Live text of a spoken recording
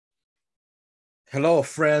Hello,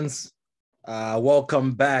 friends.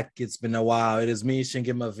 Welcome back. It's been a while. It is me, Shingi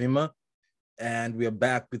Mavima, and we are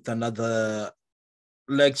back with another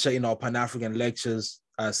lecture in our Pan-African Lectures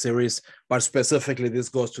series. But specifically, this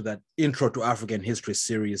goes to that Intro to African History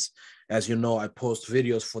series. As you know, I post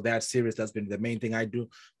videos for that series. That's been the main thing I do.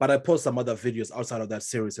 But I post some other videos outside of that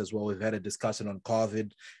series as well. We've had a discussion on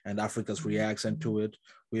COVID and Africa's reaction to it.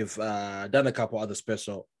 We've done a couple other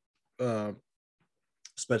uh,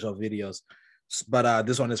 special videos. But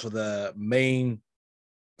this one is for the main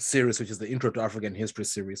series, which is the Intro to African History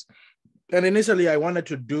series. And initially, there was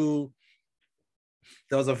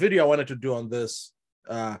a video I wanted to do on this.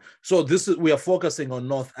 We are focusing on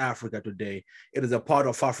North Africa today. It is a part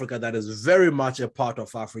of Africa that is very much a part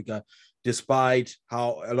of Africa, despite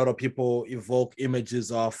how a lot of people evoke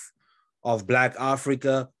images of Black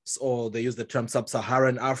Africa, or they use the term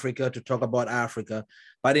Sub-Saharan Africa to talk about Africa.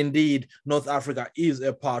 But indeed, North Africa is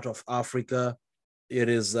a part of Africa. It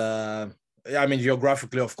is,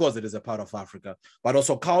 geographically, of course, it is a part of Africa, but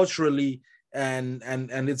also culturally and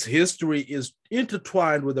its history is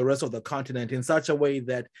intertwined with the rest of the continent in such a way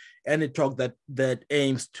that any talk that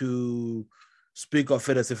aims to speak of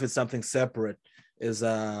it as if it's something separate is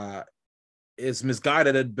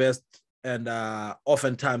misguided at best, and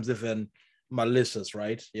oftentimes even malicious,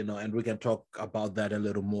 right? And we can talk about that a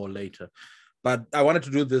little more later. But I wanted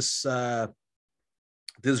to do this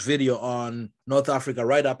video on North Africa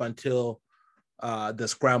right up until the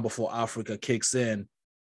scramble for Africa kicks in.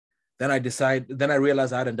 Then I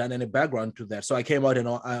realized I hadn't done any background to that. So I came out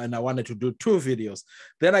and I wanted to do 2 videos.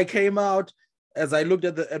 Then I came out, as I looked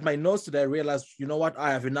at my notes today, I realized, you know what,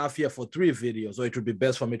 I have enough here for 3 videos, so it would be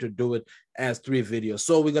best for me to do it as 3 videos.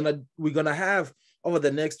 So we're gonna have, over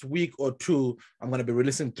the next week or 2, I'm gonna be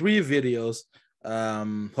releasing 3 videos.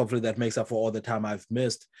 Hopefully that makes up for all the time I've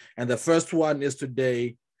missed. And the first one is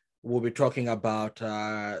today. We'll be talking about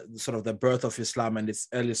sort of the birth of Islam and its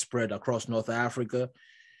early spread across North Africa.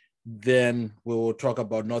 Then we will talk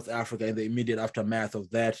about North Africa in the immediate aftermath of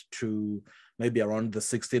that to maybe around the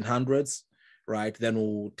 1600s, right? Then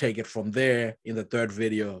we'll take it from there in the 3rd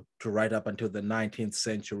video to right up until the 19th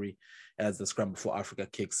century as the scramble for Africa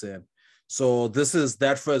kicks in. So this is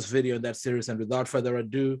that first video in that series. And without further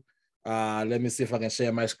ado, let me see if I can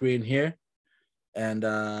share my screen here. And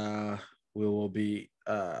we will be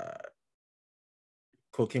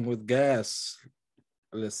cooking with gas.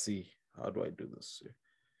 Let's see. How do I do this here?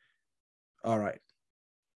 All right.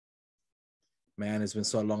 Man, it's been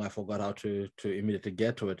so long, I forgot how to immediately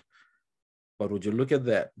get to it. But would you look at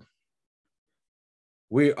that?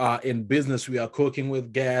 We are in business. We are cooking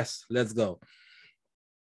with gas. Let's go.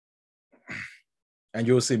 And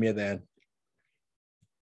you'll see me at the end.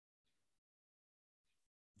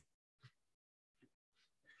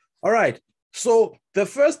 All right. So the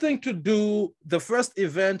first thing to do, the first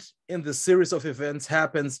event in the series of events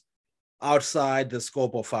happens outside the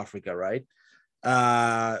scope of Africa, right?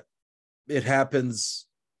 It happens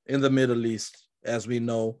in the Middle East, as we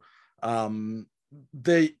know.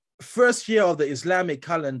 The first year of the Islamic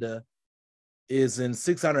calendar is in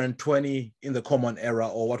 620 in the Common Era,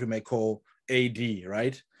 or what we may call AD,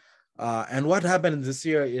 right? And what happened in this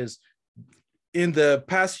year is, in the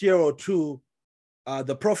past year or 2,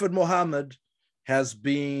 the Prophet Muhammad has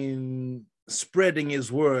been spreading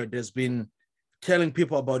his word, has been telling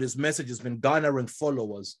people about his message, has been garnering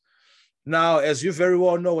followers. Now, as you very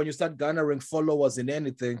well know, when you start garnering followers in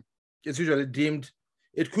anything, it's usually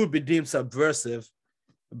it could be deemed subversive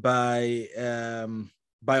by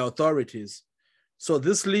authorities. So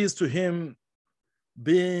this leads to him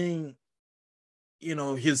being,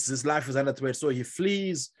 his life is under threat. So he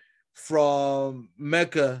flees from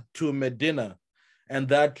Mecca to Medina. And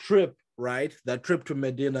that trip to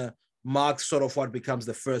Medina marks sort of what becomes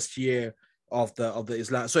the first year of the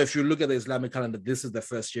Islam. So if you look at the Islamic calendar, this is the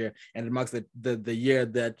first year, and it marks the year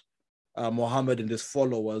that Muhammad and his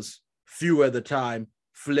followers, few at the time,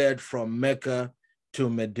 fled from Mecca to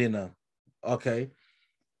Medina. Okay.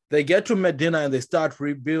 They get to Medina and they start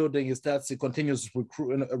rebuilding. He continues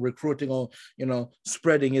recruiting or,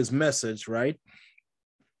 spreading his message, right?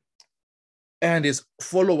 And his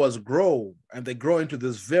followers grow, and they grow into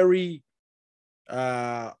this very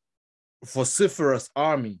vociferous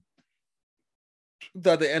army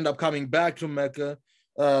that they end up coming back to Mecca.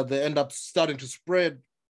 They end up starting to spread.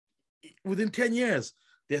 Within 10 years,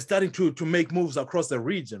 they're starting to make moves across the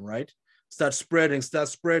region, right? Start spreading.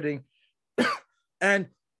 And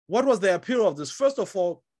what was the appeal of this? First of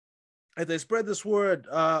all, as they spread this word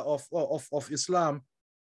of Islam,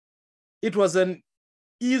 it was an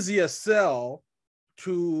easier sell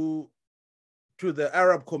to the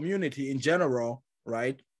Arab community in general,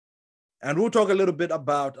 right? And we'll talk a little bit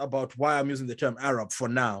about why I'm using the term Arab for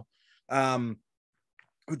now, to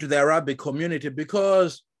the Arabic community,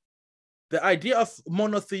 because the idea of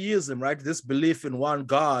monotheism, right, this belief in one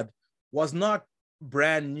God, was not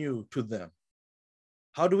brand new to them.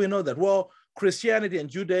 How do we know that? Well, Christianity and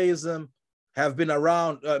Judaism have been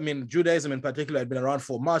around. I mean, Judaism in particular had been around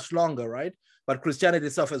for much longer, right? But Christianity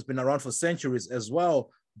itself has been around for centuries as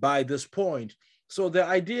well by this point. So the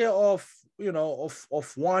idea of, you know,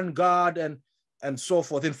 of one God and so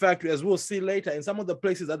forth. In fact, as we'll see later, in some of the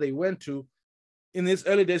places that they went to, in these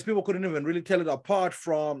early days, people couldn't even really tell it apart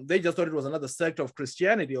from, they just thought it was another sect of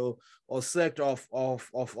Christianity or sect of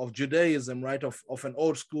Judaism, right? Of an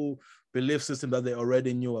old school belief system that they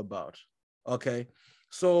already knew about. Okay.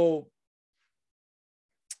 So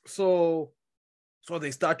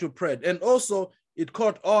they start to pray. And also it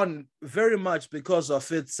caught on very much because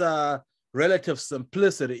of its relative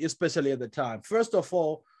simplicity, especially at the time. First of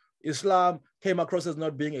all, Islam came across as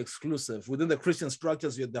not being exclusive. Within the Christian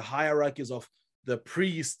structures, you had the hierarchies of the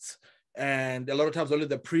priests, and a lot of times only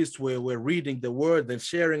the priests were reading the word, then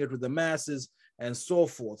sharing it with the masses and so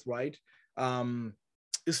forth, right?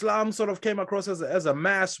 Islam sort of came across as a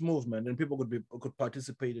mass movement, and people could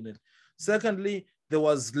participate in it. Secondly, there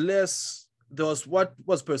was what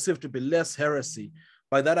was perceived to be less heresy.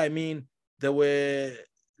 By that I mean there were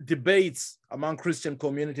debates among Christian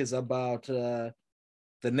communities about the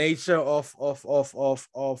nature of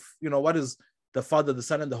you know, what is the Father, the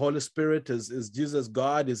Son, and the Holy Spirit? Is Jesus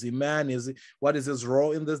God? Is he man? What is his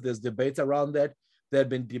role in this? There's debates around that. There had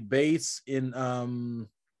been debates in the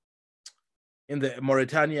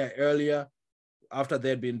Mauritania earlier, after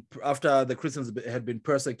the Christians had been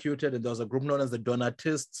persecuted, and there was a group known as the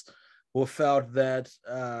Donatists who felt that,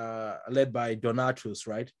 led by Donatus,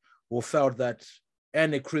 right, who felt that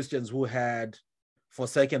any Christians who had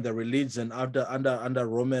forsaken the religion under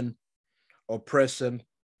Roman oppression,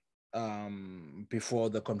 before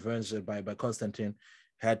the conversion by Constantine,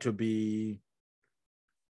 could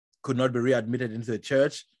not be readmitted into the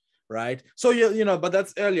church, right? So, you know, but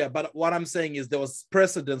that's earlier. But what I'm saying is there was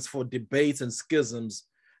precedence for debates and schisms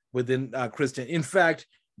within Christian. In fact,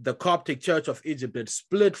 the Coptic Church of Egypt had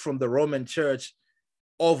split from the Roman Church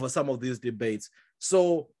over some of these debates.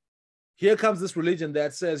 So here comes this religion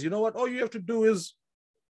that says, you know what, all you have to do is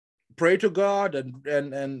pray to God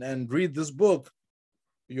and read this book,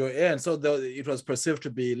 you're in. So it was perceived to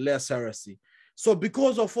be less heresy. So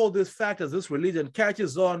because of all these factors, this religion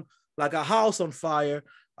catches on like a house on fire,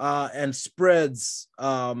 and spreads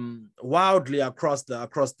wildly across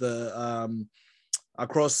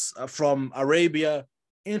from Arabia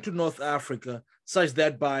into North Africa, such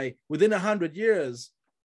that by within 100 years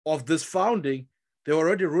of this founding, they were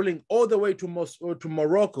already ruling all the way to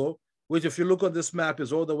Morocco, which, if you look on this map,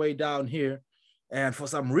 is all the way down here. And for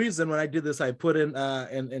some reason, when I did this, I put in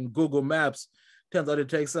Google Maps. Turns out it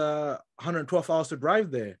takes 112 hours to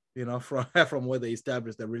drive there, you know, from where they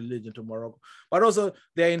established the religion to Morocco. But also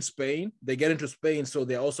they're in Spain. They get into Spain, so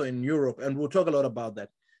they're also in Europe. And we'll talk a lot about that.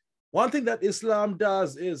 One thing that Islam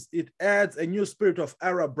does is it adds a new spirit of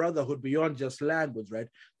Arab brotherhood beyond just language, right?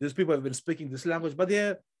 These people have been speaking this language, but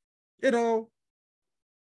they're, you know,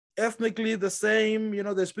 ethnically the same, you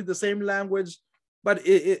know, they speak the same language, but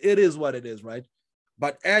it is what it is, right?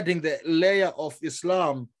 But adding the layer of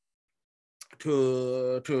Islam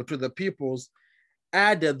to the peoples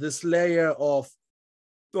added this layer of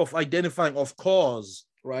identifying of cause,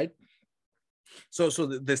 right? So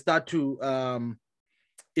they start to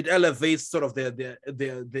it elevates sort of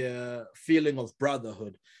their feeling of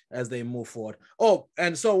brotherhood as they move forward. Oh,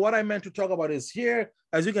 and so what I meant to talk about is here,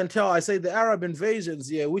 as you can tell, I say the Arab invasions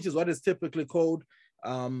here, which is what is typically called,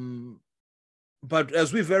 but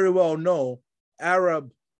as we very well know,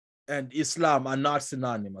 Arab and Islam are not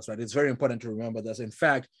synonymous, right? It's very important to remember this. In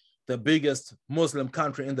fact, the biggest Muslim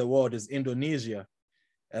country in the world is Indonesia,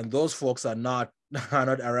 and those folks are not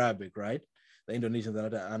Arabic, right? The Indonesians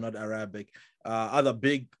are not Arabic. Other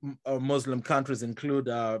big Muslim countries include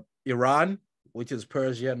Iran, which is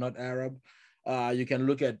Persia, not Arab. You can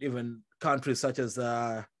look at even countries such as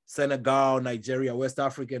Senegal, Nigeria, West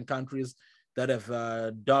African countries that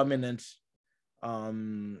have dominant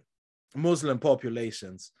Muslim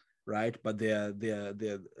populations, right? But these are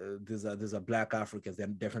Black Africans. They're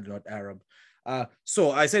definitely not Arab.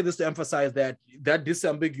 So I say this to emphasize that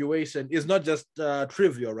disambiguation is not just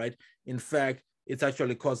trivial, right? In fact, it's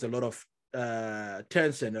actually caused a lot of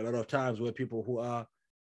tension a lot of times where people who are,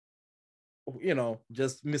 you know,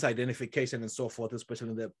 just misidentification and so forth, especially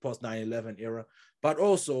in the post 9/11 era. But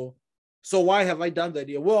also, so why have I done that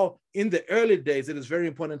here? Well, in the early days, it is very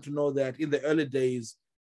important to know that in the early days,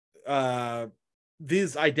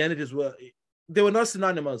 these identities they were not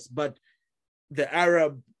synonymous, but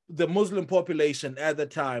the Muslim population at the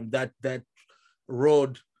time that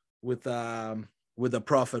rode with the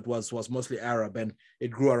Prophet was mostly Arab, and it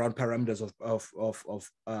grew around parameters of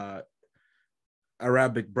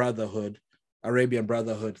Arabian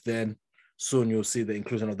Brotherhood. Then soon you'll see the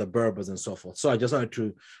inclusion of the Berbers and so forth. So I just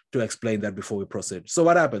wanted to explain that before we proceed. So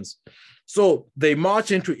what happens? So they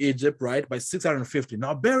march into Egypt, right, by 650.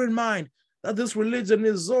 Now bear in mind that this religion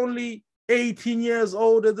is only 18 years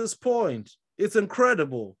old at this point. It's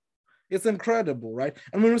incredible. It's incredible, right?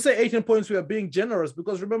 And when we say 18 points, we are being generous,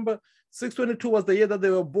 because remember, 622 was the year that they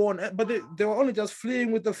were born, but they were only just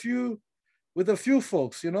fleeing with a few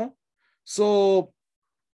folks, you know? So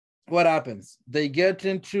what happens? They get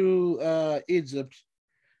into Egypt,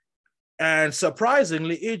 and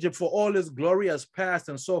surprisingly, Egypt, for all its glorious past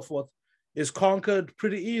and so forth, is conquered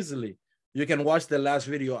pretty easily. You can watch the last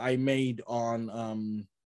video I made on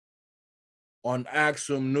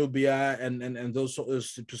Aksum, Nubia, and those,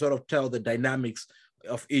 to sort of tell the dynamics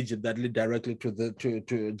of Egypt that lead directly to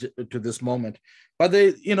this moment. But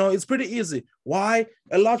it's pretty easy. Why?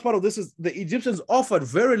 A large part of this is the Egyptians offered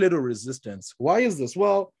very little resistance. Why is this?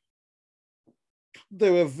 Well,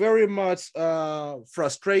 they were very much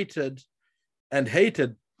frustrated and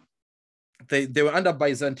hated. They were under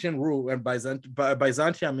Byzantine rule, and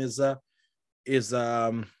Byzantium is the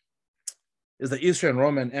Eastern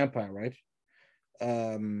Roman Empire, right?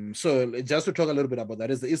 So just to talk a little bit about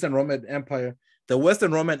that, is the Eastern Roman Empire. The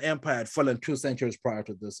Western Roman Empire had fallen 2 centuries prior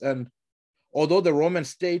to this. And although the Roman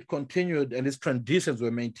state continued and its traditions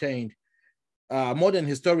were maintained, modern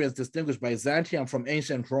historians distinguish Byzantium from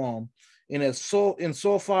ancient Rome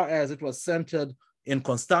insofar as it was centered in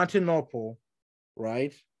Constantinople,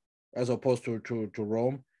 right, as opposed to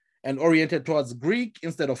Rome, and oriented towards Greek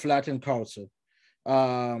instead of Latin culture.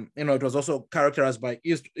 It was also characterized by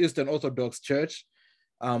Eastern Orthodox Church,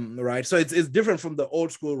 right? So it's different from the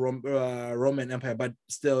old school Roman Empire, but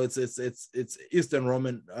still it's Eastern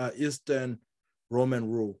Roman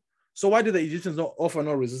rule. So why did the Egyptians offer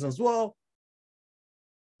no resistance? Well,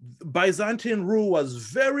 Byzantine rule was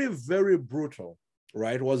very, very brutal,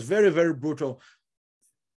 right? It was very, very brutal,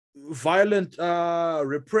 violent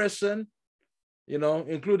repression,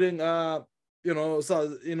 including no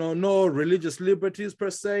religious liberties per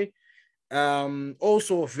se.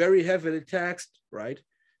 Also very heavily taxed, right?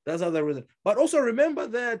 That's another reason. But also remember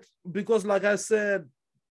that, because like I said,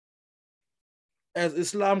 as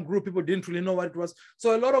Islam grew, people didn't really know what it was.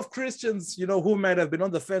 So a lot of Christians, who might have been on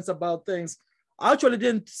the fence about things, actually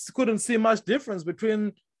couldn't see much difference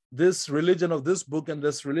between this religion of this book and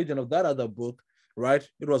this religion of that other book, right?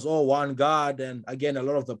 It was all one God. And again, a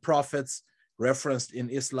lot of the prophets referenced in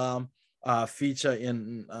Islam feature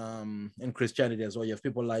in Christianity as well. You have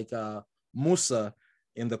people like Musa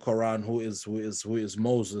in the Quran, who is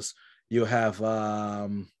Moses. You have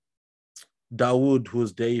Dawood,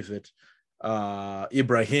 who's David.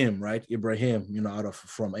 Ibrahim, right? Ibrahim,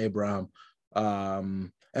 from Abraham,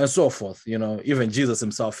 and so forth. Even Jesus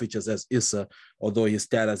himself features as Isa, although his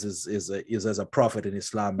status is as a prophet in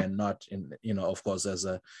Islam and not in, of course, as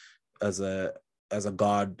a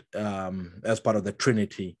God, as part of the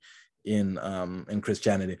Trinity in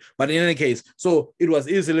Christianity. But in any case, so it was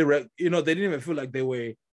easily, they didn't even feel like they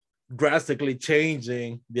were drastically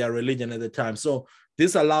changing their religion at the time. So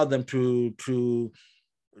this allowed them to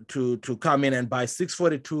come in, and by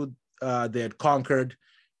 642 they had conquered,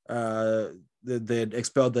 they had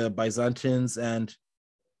expelled the Byzantines and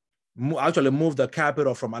actually moved the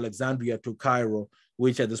capital from Alexandria to Cairo,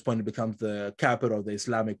 which at this point becomes the capital of the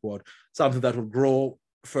Islamic world, something that would grow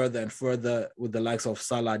further and further with the likes of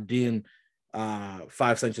Saladin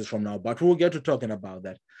 5 centuries from now. But we'll get to talking about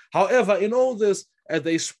that. However, in all this, as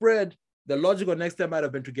they spread, the logical next step might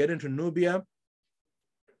have been to get into Nubia.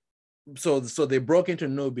 So they broke into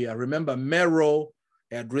Nubia. Remember, Meroe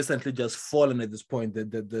had recently just fallen at this point.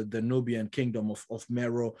 The Nubian kingdom of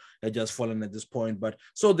Meroe had just fallen at this point. But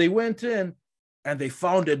so they went in and they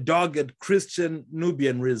found a dogged Christian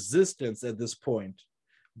Nubian resistance at this point.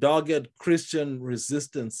 Dogged Christian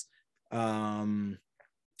resistance. Actually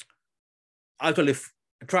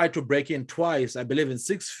tried to break in twice, I believe in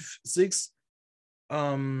six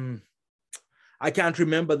I can't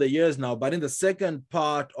remember the years now, but in the second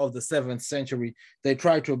part of the 7th century, they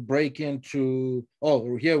tried to break into,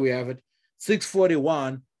 here we have it,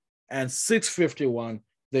 641 and 651.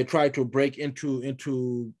 They tried to break into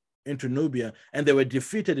Nubia, and they were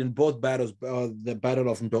defeated in both battles, the Battle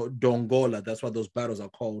of Dongola, that's what those battles are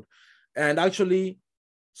called. And actually,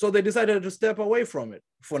 so they decided to step away from it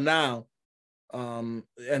for now.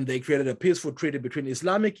 And they created a peaceful treaty between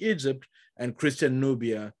Islamic Egypt and Christian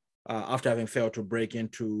Nubia after having failed to break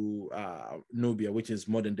into Nubia, which is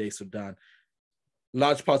modern-day Sudan.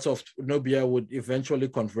 Large parts of Nubia would eventually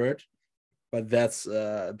convert, but that's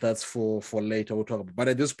for later. We'll talk about. But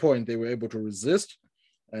at this point, they were able to resist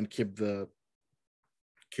and keep the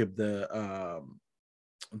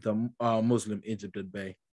Muslim Egypt at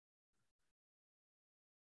bay.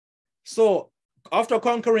 So after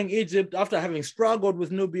conquering Egypt, after having struggled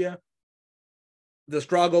with Nubia, the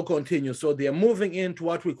struggle continues. So they are moving into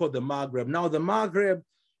what we call the Maghreb. Now the Maghreb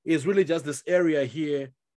is really just this area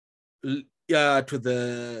here to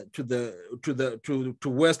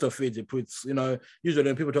west of Egypt. It's, you know, usually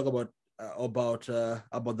when people talk about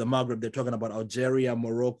the Maghreb, they're talking about Algeria,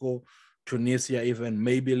 Morocco, Tunisia, even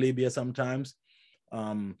maybe Libya sometimes.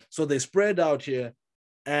 So they spread out here,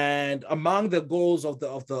 and among the goals of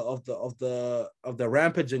the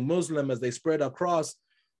rampaging Muslim as they spread across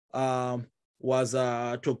was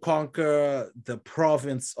to conquer the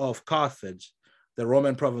province of Carthage, the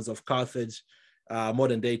Roman province of Carthage,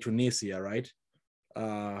 modern day Tunisia, right?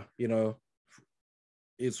 You know,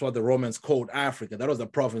 it's what the Romans called Africa. That was the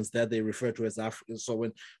province that they referred to as Africa. So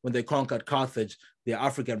when they conquered Carthage, the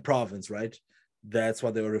African province, right? That's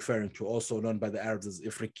what they were referring to, also known by the Arabs as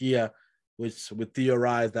Ifriqiya, which we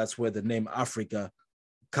theorize that's where the name Africa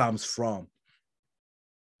comes from.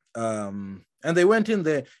 And they went in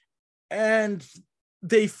there, and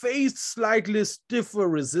they faced slightly stiffer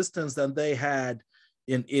resistance than they had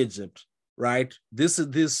in Egypt, right?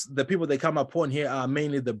 The people they come upon here are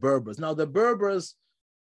mainly the Berbers. Now the Berbers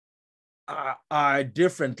are a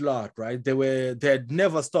different lot, right? They had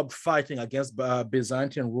never stopped fighting against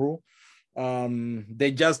Byzantine rule.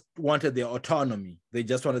 They just wanted their autonomy.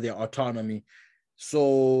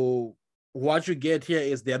 So what you get here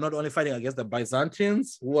is they're not only fighting against the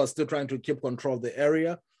Byzantines, who are still trying to keep control of the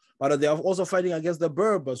area, but they are also fighting against the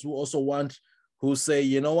Berbers, who say,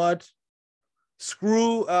 you know what,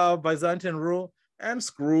 screw Byzantine rule and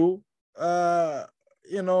screw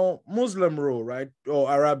Muslim rule, right? Or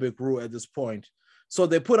Arabic rule at this point. So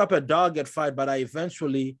they put up a dogged fight, but I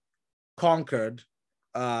eventually conquered.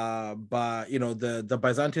 But the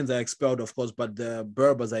Byzantines are expelled, of course, but the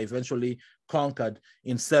Berbers are eventually conquered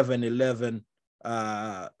in 711,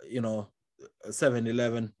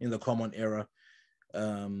 711 in the Common Era,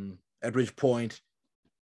 at which point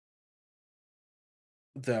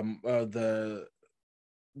the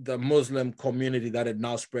Muslim community that had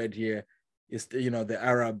now spread here is, the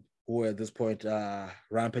Arab who were at this point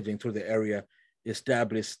rampaging through the area,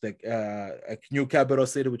 established a new capital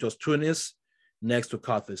city, which was Tunis, next to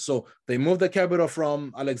Carthage. So they moved the capital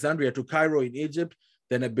from Alexandria to Cairo in Egypt.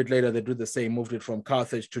 Then a bit later, they do the same, moved it from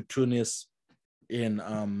Carthage to Tunis in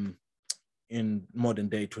modern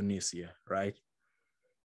day Tunisia, right?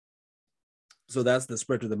 So that's the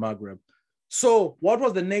spread to the Maghreb. So what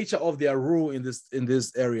was the nature of their rule in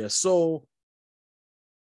this area? So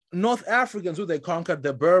North Africans, who they conquered,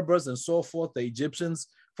 the Berbers and so forth, the Egyptians,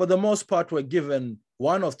 for the most part, were given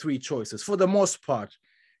one of three choices. For the most part,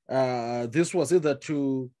 this was either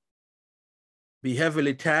to be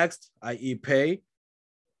heavily taxed, i.e. pay,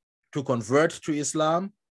 to convert to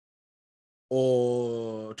Islam,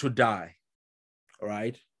 or to die,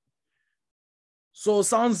 right? So it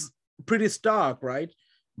sounds pretty stark, right?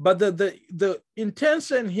 But the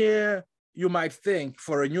intention here, you might think,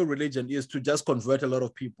 for a new religion is to just convert a lot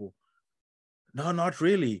of people. No, not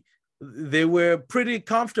really. They were pretty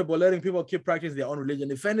comfortable letting people keep practicing their own religion.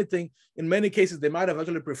 If anything, in many cases, they might have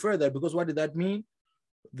actually preferred that, because what did that mean?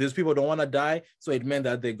 These people don't want to die, so it meant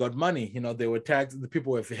that they got money. They were taxed. The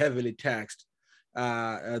people were heavily taxed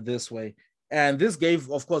this way. And this gave,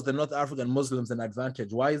 of course, the North African Muslims an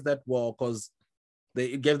advantage. Why is that? Well, because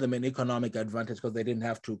it gave them an economic advantage, because they didn't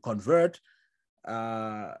have to convert.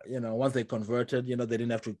 Once they converted, they didn't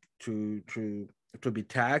have to be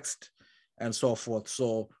taxed and so forth.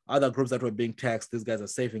 So other groups that were being taxed, these guys are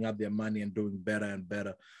saving up their money and doing better and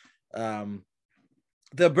better.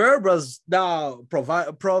 The Berbers now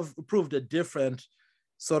proved a different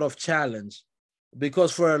sort of challenge,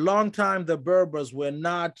 because for a long time, the Berbers were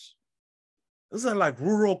not, these are like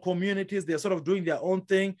rural communities. They're sort of doing their own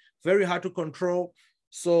thing, very hard to control.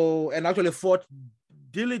 So, and actually fought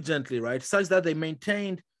diligently, right? Such that they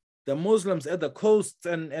maintained the Muslims at the coast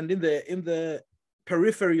and in the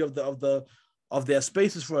periphery of their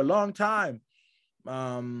spaces for a long time.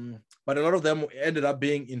 But a lot of them ended up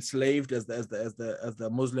being enslaved as the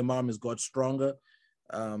Muslim armies got stronger.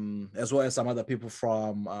 as well as some other people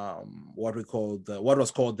from what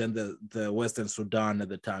was called then the Western Sudan at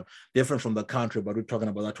the time, different from the country, but we're talking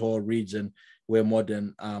about that whole region where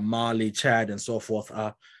modern Mali, Chad, and so forth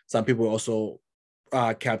are. Some people also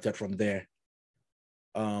captured from there.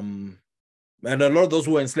 And a lot of those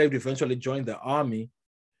who were enslaved eventually joined the army.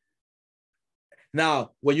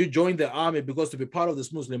 Now, when you join the army, because to be part of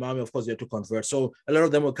this Muslim army, of course, you had to convert. So a lot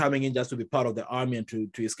of them were coming in just to be part of the army and to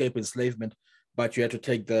escape enslavement. But you had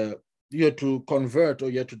to convert, or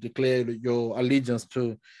you had to declare your allegiance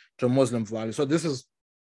to Muslim values. So this is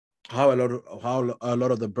how a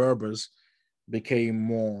lot of the Berbers became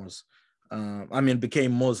Moors.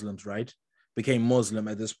 Became Muslims, right? Became Muslim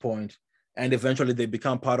at this point, and eventually they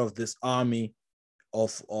become part of this army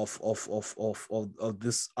of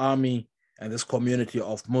this army and this community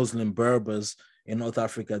of Muslim Berbers in North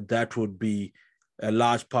Africa. That would be a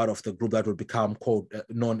large part of the group that would become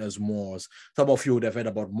known as Moors. Some of you would have heard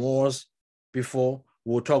about Moors before.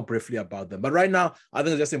 We'll talk briefly about them. But right now, I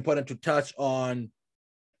think it's just important to touch on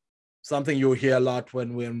something you'll hear a lot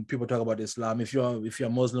when people talk about Islam. If you're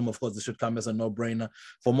Muslim, of course, this should come as a no-brainer.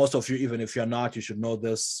 For most of you, even if you're not, you should know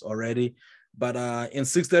this already. But in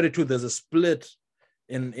 632, there's a split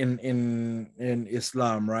in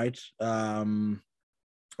Islam, right?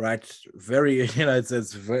 Right, very, this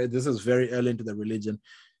is very early into the religion,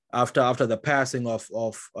 after the passing of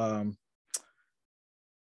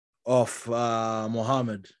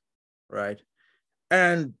Muhammad, right?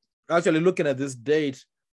 And actually, looking at this date,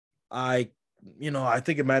 I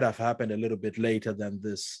think it might have happened a little bit later than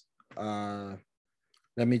this. Let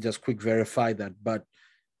me just quick verify that, but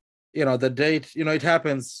the date, it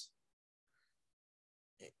happens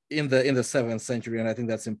in the 7th century, and I think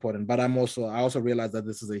that's important. But I also realize that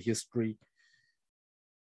this is a history.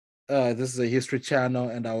 This is a history channel,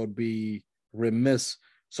 and I would be remiss.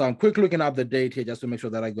 So I'm quick looking up the date here just to make sure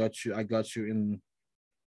that I got you in.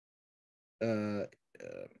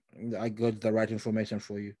 I got the right information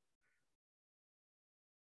for you.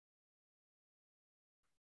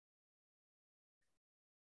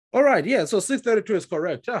 All right, yeah, so 632 is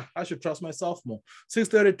correct. I should trust myself more.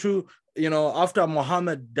 632, after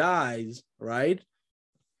Muhammad dies, right?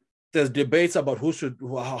 There's debates about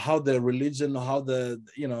how the religion,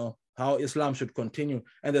 how Islam should continue.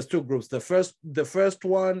 And there's two groups. The first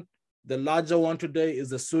one, the larger one today, is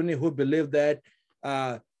the Sunni, who believe that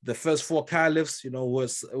the first four caliphs, were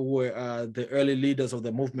the early leaders of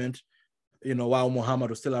the movement, while Muhammad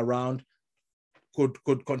was still around,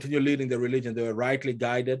 could continue leading the religion. They were rightly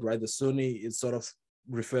guided, right? The Sunni, it sort of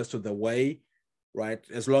refers to the way, right?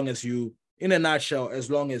 As long as you, in a nutshell,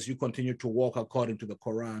 as long as you continue to walk according to the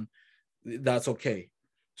Quran, that's okay.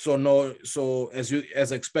 So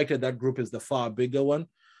as expected, that group is the far bigger one,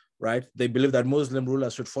 right? They believe that Muslim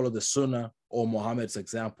rulers should follow the Sunnah or Muhammad's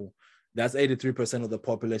example. That's 83% of the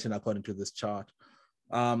population according to this chart.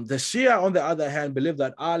 The Shia, on the other hand, believe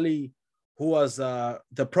that Ali, who was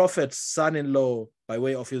the Prophet's son-in-law by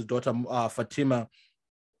way of his daughter Fatima,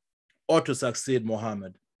 ought to succeed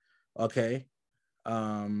Muhammad, okay?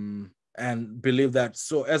 And believe that,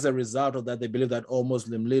 so as a result of that, they believe that all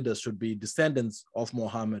Muslim leaders should be descendants of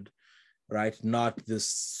Muhammad, right? Not this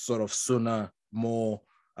sort of Sunnah, more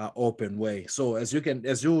open way. So as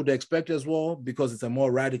you would expect as well, because it's a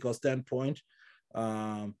more radical standpoint,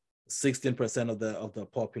 16% of the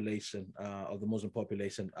population, of the Muslim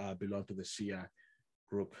population, belong to the Shia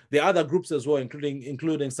group. The other groups as well,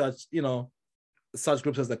 including such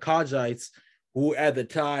groups as the Qajites, who at the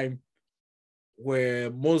time were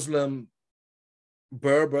Muslim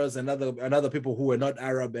Berbers and other people who were not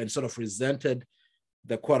Arab, and sort of resented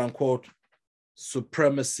the quote unquote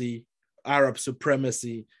Arab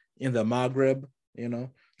supremacy in the Maghreb.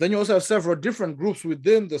 Then you also have several different groups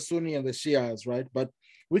within the Sunni and the Shias, right? But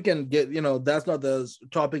we can get, that's not the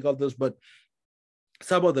topic of this, but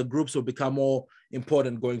some of the groups will become more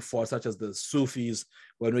important going forward, such as the Sufis,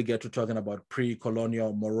 when we get to talking about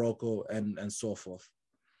pre-colonial Morocco and so forth.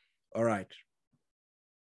 All right.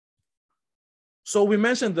 So we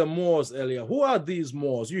mentioned the Moors earlier. Who are these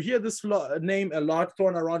Moors? You hear this name a lot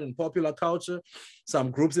thrown around in popular culture. Some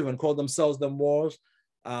groups even call themselves the Moors.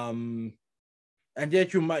 And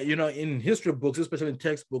yet you might, in history books, especially in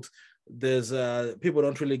textbooks, there's people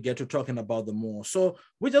don't really get to talking about the Moors. So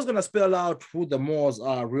we're just gonna spell out who the Moors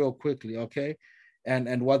are real quickly, okay?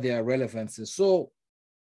 And what their relevance is. So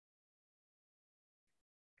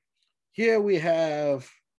here we have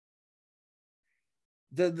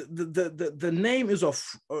the name is of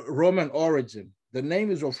Roman origin. The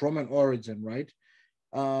name is of Roman origin, right?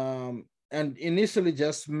 And initially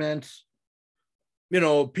just meant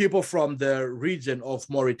people from the region of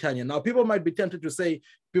Mauritania. Now, people might be tempted to say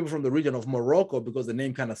people from the region of Morocco because the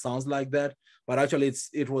name kind of sounds like that, but actually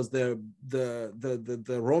it was the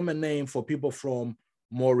Roman name for people from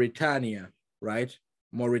Mauritania, right?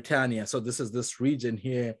 Mauritania. So this is this region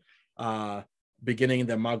here, beginning in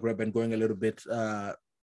the Maghreb and going a little bit, on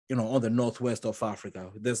the northwest of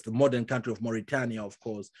Africa. There's the modern country of Mauritania, of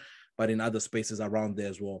course, but in other spaces around there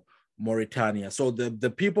as well, Mauritania. So the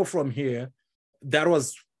people from here, that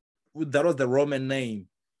was the Roman name.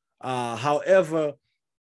 However,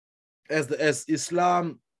 as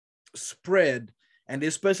Islam spread, and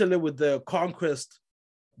especially with the conquest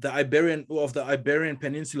of the Iberian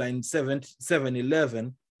Peninsula in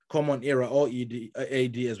 711 Common Era, or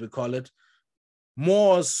AD as we call it,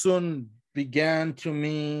 Moors soon began to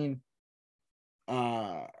mean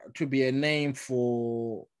to be a name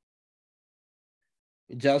for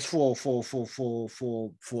just for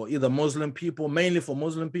either Muslim people, mainly for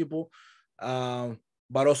Muslim people,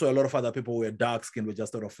 but also a lot of other people were dark skinned, were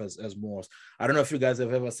just thought of as Moors. I don't know if you guys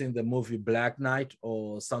have ever seen the movie Black Knight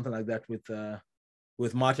or something like that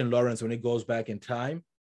with Martin Lawrence when he goes back in time,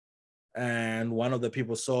 and one of the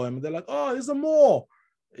people saw him, they're like, "Oh, he's a Moor,"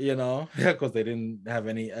 because they didn't have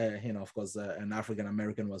any, of course, an African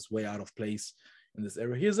American was way out of place in this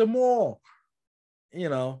area. He's a Moor.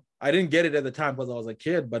 I didn't get it at the time because I was a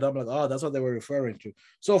kid, but I'm like, oh, that's what they were referring to.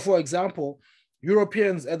 So, for example,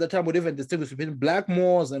 Europeans at the time would even distinguish between black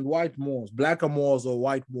Moors and white Moors, blacker Moors or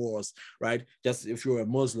white Moors, right? Just if you're a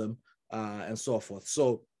Muslim and so forth.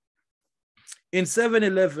 So, in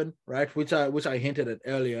 711, right, which I hinted at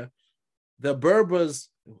earlier, the Berbers,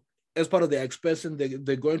 as part of their expansion,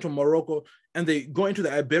 they go into Morocco and they go into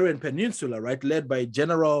the Iberian Peninsula, right, led by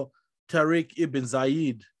General Tariq ibn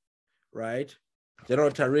Zayed, right?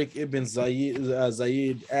 General Tariq ibn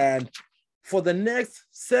Zayed, and for the next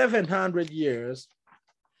 700 years,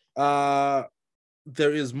 there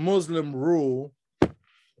is Muslim rule,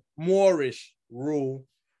 Moorish rule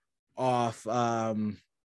of the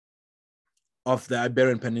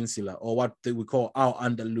Iberian Peninsula, or what we call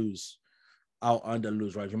Al-Andalus,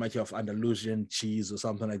 right? You might hear of Andalusian cheese or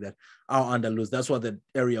something like that. Al-Andalus, that's what the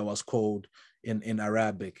area was called in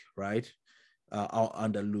Arabic, right?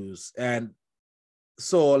 Al-Andalus. And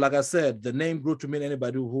so, like I said, the name grew to mean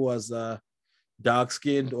anybody who was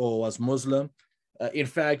dark-skinned or was Muslim. In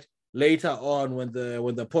fact, later on, when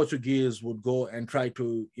the Portuguese would go and try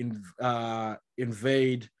to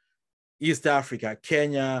invade East Africa,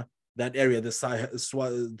 Kenya, that area, the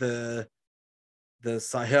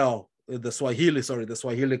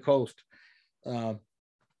Swahili coast,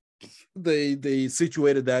 they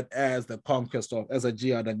situated that as the conquest as a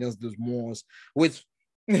jihad against those Moors, which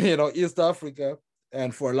East Africa,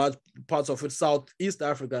 and for large parts of it, Southeast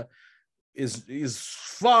Africa is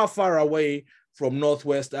far, far away from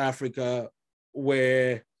Northwest Africa,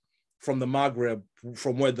 from the Maghreb,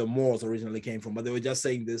 from where the Moors originally came from. But they were just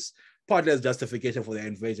saying this partly as justification for their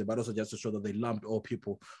invasion, but also just to show that they lumped all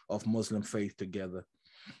people of Muslim faith together.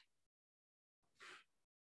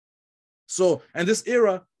 So, and this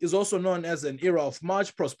era is also known as an era of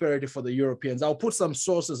much prosperity for the Europeans. I'll put some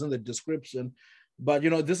sources in the description, but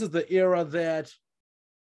this is the era that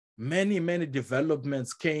many, many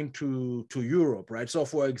developments came to Europe, right? So,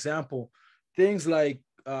 for example, things like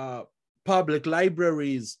public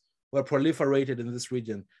libraries were proliferated in this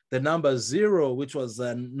region. The number 0, which was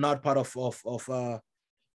not part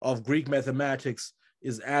of Greek mathematics,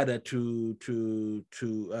 is added to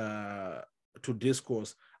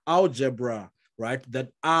discourse. Algebra, right? That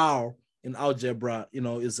R in algebra,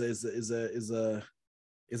 is a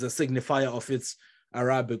signifier of its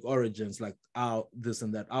Arabic origins, like this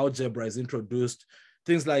and that. Algebra is introduced.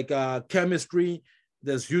 Things like chemistry,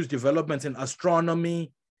 there's huge developments in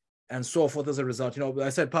astronomy and so forth as a result. I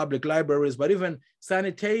said public libraries, but even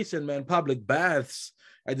sanitation, man, public baths.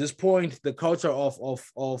 At this point, the culture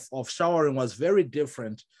of showering was very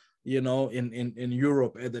different, in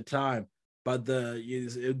Europe at the time. But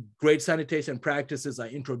the great sanitation practices are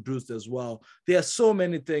introduced as well. There are so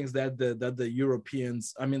many things that the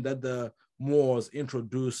Europeans, that the Moors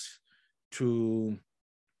introduced to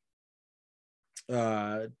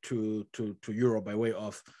Europe by way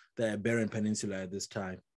of the Iberian Peninsula at this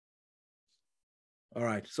time. All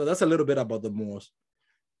right, so that's a little bit about the Moors.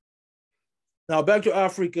 Now back to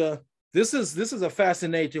Africa. This is a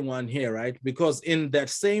fascinating one here, right? Because in that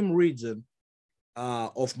same region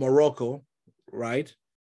of Morocco, right,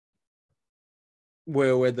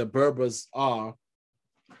 where the Berbers are,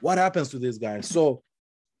 what happens to these guys? So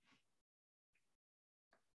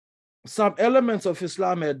some elements of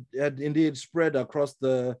Islam had indeed spread across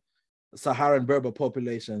the Saharan Berber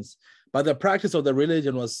populations, but the practice of the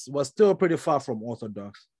religion was still pretty far from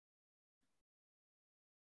orthodox.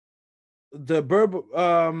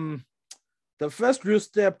 The first real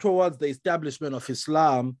step towards the establishment of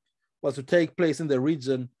Islam was to take place in the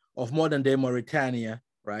region of modern-day Mauritania,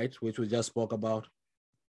 right, which we just spoke about,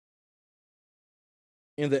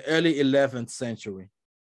 in the early 11th century.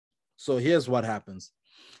 So here's what happens.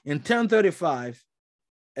 In 1035,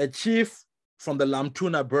 a chief from the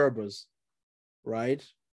Lamtuna Berbers, right,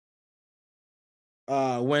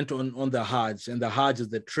 went on the Hajj, and the Hajj is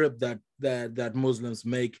the trip that Muslims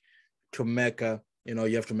make to Mecca. You know,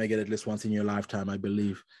 you have to make it at least once in your lifetime, I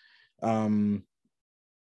believe.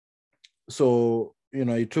 So, you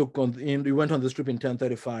know, he went on this trip in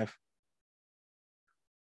 1035.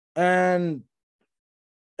 And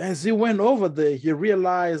as he went over there, he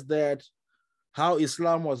realized that how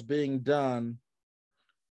Islam was being done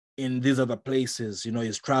in these other places. You know,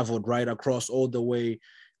 he's traveled right across all the way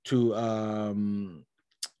to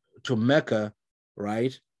Mecca,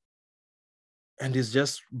 right? And he's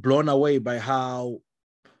just blown away by how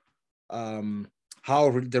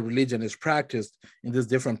the religion is practiced in these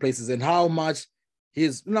different places, and how much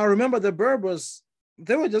now remember, the Berbers,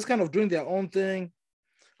 they were just kind of doing their own thing,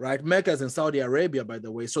 right? Mecca is in Saudi Arabia, by the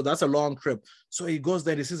way, so that's a long trip. So he goes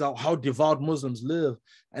there and he sees how devout Muslims live,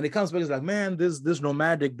 and he comes back, he's like, man, this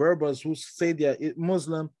nomadic Berbers who say they're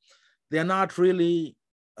Muslim, they're not really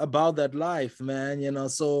about that life, man, you know.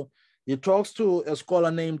 So he talks to a scholar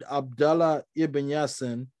named Abdullah ibn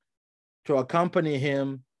Yassin to accompany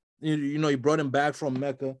him. You know, he brought him back from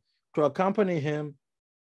Mecca to accompany him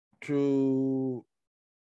to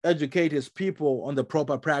educate his people on the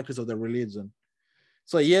proper practice of the religion.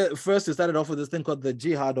 So yeah, first he started off with this thing called the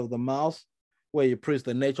jihad of the mouth, where he preached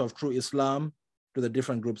the nature of true Islam to the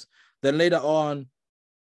different groups. Then later on,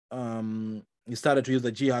 he started to use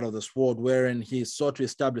the jihad of the sword, wherein he sought to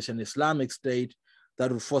establish an Islamic state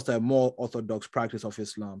that would foster a more orthodox practice of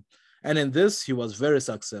Islam. And in this, he was very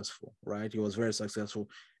successful, right? He was very successful.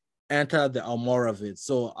 Entered the Almoravids.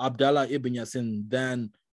 So Abdullah ibn Yassin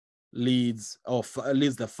then leads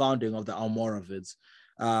the founding of the Almoravids.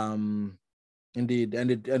 Indeed,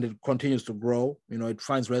 and it continues to grow. You know, it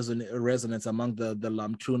finds resonance among the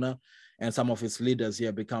Lamtuna, and some of its leaders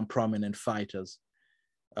here become prominent fighters.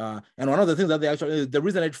 And one of the things that the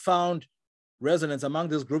reason it found resonance among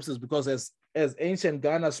these groups is because as ancient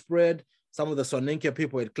Ghana spread, some of the Soninke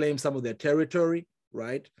people had claimed some of their territory,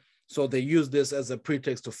 right? So they used this as a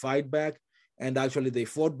pretext to fight back, and actually they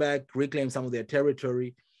fought back, reclaimed some of their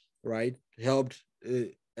territory, right? Helped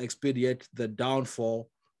expedite the downfall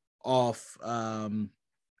of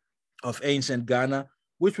ancient Ghana,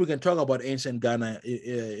 which we can talk about ancient Ghana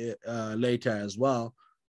later as well,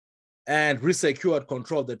 and resecured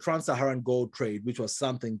control of the trans-Saharan gold trade, which was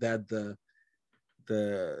something that the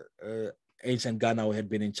ancient Ghana had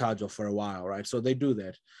been in charge of for a while, right? So they do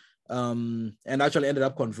that. And actually ended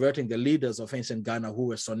up converting the leaders of ancient Ghana, who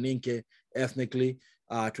were Soninke ethnically,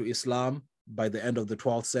 to Islam by the end of the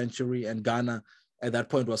 12th century. And Ghana at that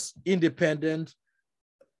point was independent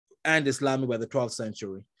and Islamic by the 12th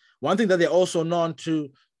century. One thing that they're also known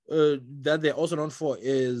for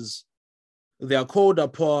is they are called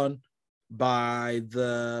upon by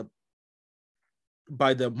the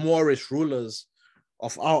Moorish rulers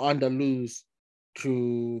of Al-Andalus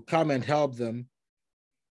to come and help them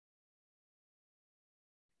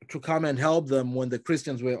when the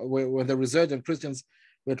Christians when the resurgent Christians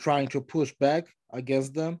were trying to push back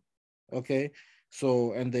against them. Okay,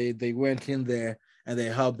 so and they went in there and they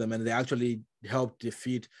helped them, and they actually helped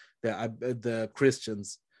defeat the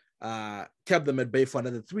Christians, kept them at bay for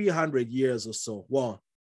another 300 years or so. Well,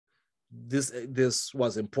 this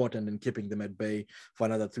was important in keeping them at bay for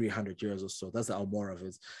another 300 years or so. That's the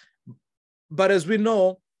Almoravids. But as we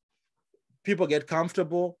know, people get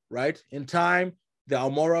comfortable, right? In time, the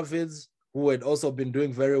Almoravids, who had also been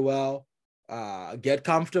doing very well, get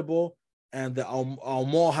comfortable, and the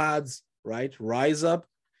Almohads, right, rise up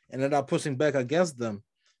and end up pushing back against them.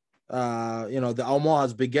 The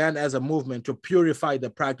Almohads began as a movement to purify the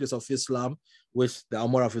practice of Islam, which the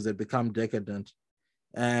Almoravids had become decadent.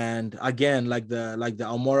 And again, like the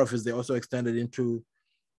Almoravids, they also extended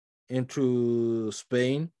into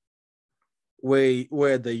Spain,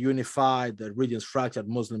 where they unified the region's fractured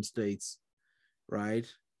Muslim states, right?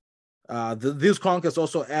 These conquests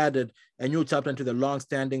also added a new chapter into the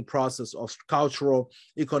long-standing process of cultural,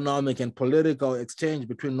 economic, and political exchange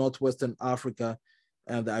between Northwestern Africa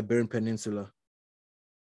and the Iberian Peninsula.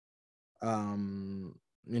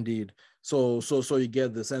 Indeed. So you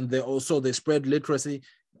get this, and they spread literacy.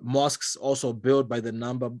 Mosques also built by the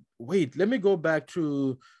number. Wait, let me go back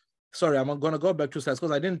to sorry, I'm going to go back 2 slides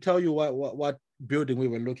because I didn't tell you what building we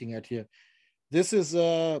were looking at here. This is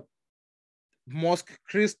Mosque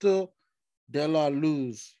Cristo de la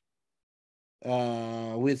Luz,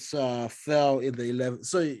 which fell in the 11th.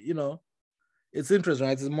 So, you know, it's interesting,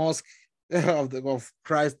 right? It's the mosque of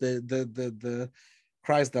Christ, the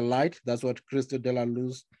Christ the light. That's what Cristo de la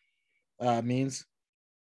Luz means.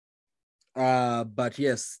 But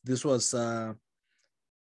yes, this was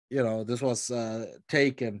this was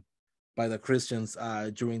taken by the Christians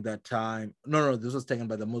during that time. No, this was taken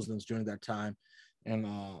by the Muslims during that time, and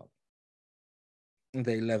in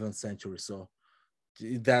the 11th century. So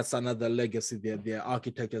that's another legacy. Their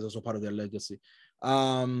architecture is also part of their legacy.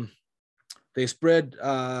 They spread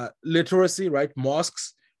literacy, right?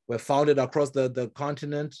 Mosques were founded across the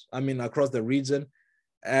continent, across the region,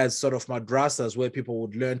 as sort of madrasas where people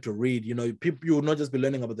would learn to read. You know, you would not just be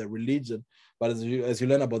learning about the religion, but as you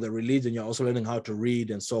learn about the religion, you're also learning how to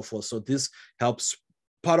read and so forth. So this helps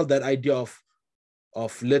part of that idea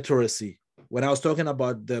of literacy. When I was talking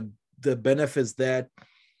about the benefits that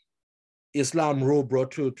Islam rule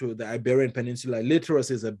brought to the Iberian Peninsula,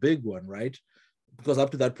 literacy is a big one, right? Because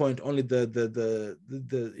up to that point, only the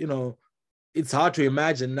it's hard to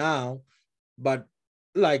imagine now, but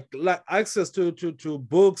like access to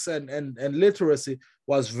books and literacy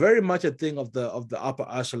was very much a thing of the upper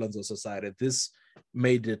echelons of society. This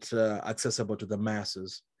made it accessible to the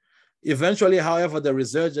masses. Eventually, however, the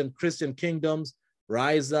resurgent Christian kingdoms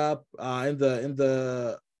rise up in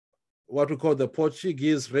the what we call the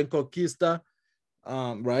Portuguese Reconquista,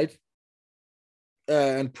 right,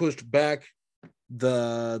 and pushed back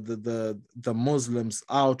the Muslims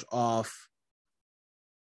out of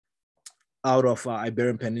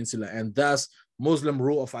Iberian Peninsula, and thus Muslim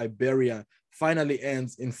rule of Iberia finally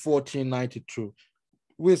ends in 1492,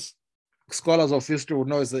 which scholars of history would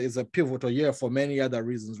know is a pivotal year for many other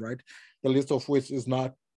reasons, right? The least of which is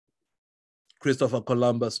not Christopher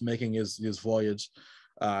Columbus making his voyage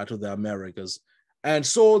to the Americas. And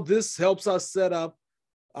so this helps us set up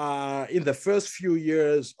in the first few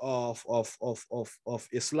years of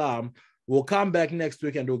Islam. We'll come back next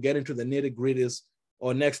week and we'll get into the nitty-gritties,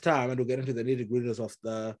 or next time, and we'll get into the nitty-gritties of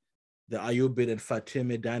the Ayyubid and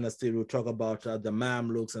Fatimid dynasty. We'll talk about the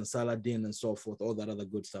Mamluks and Saladin and so forth, all that other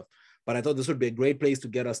good stuff. But I thought this would be a great place to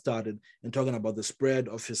get us started in talking about the spread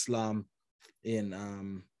of Islam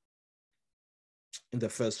in the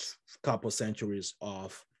first couple centuries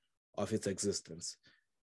of its existence.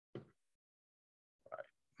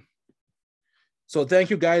 So thank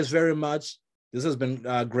you guys very much. This has been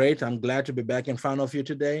great. I'm glad to be back in front of you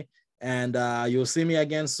today. And you'll see me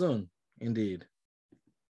again soon, indeed.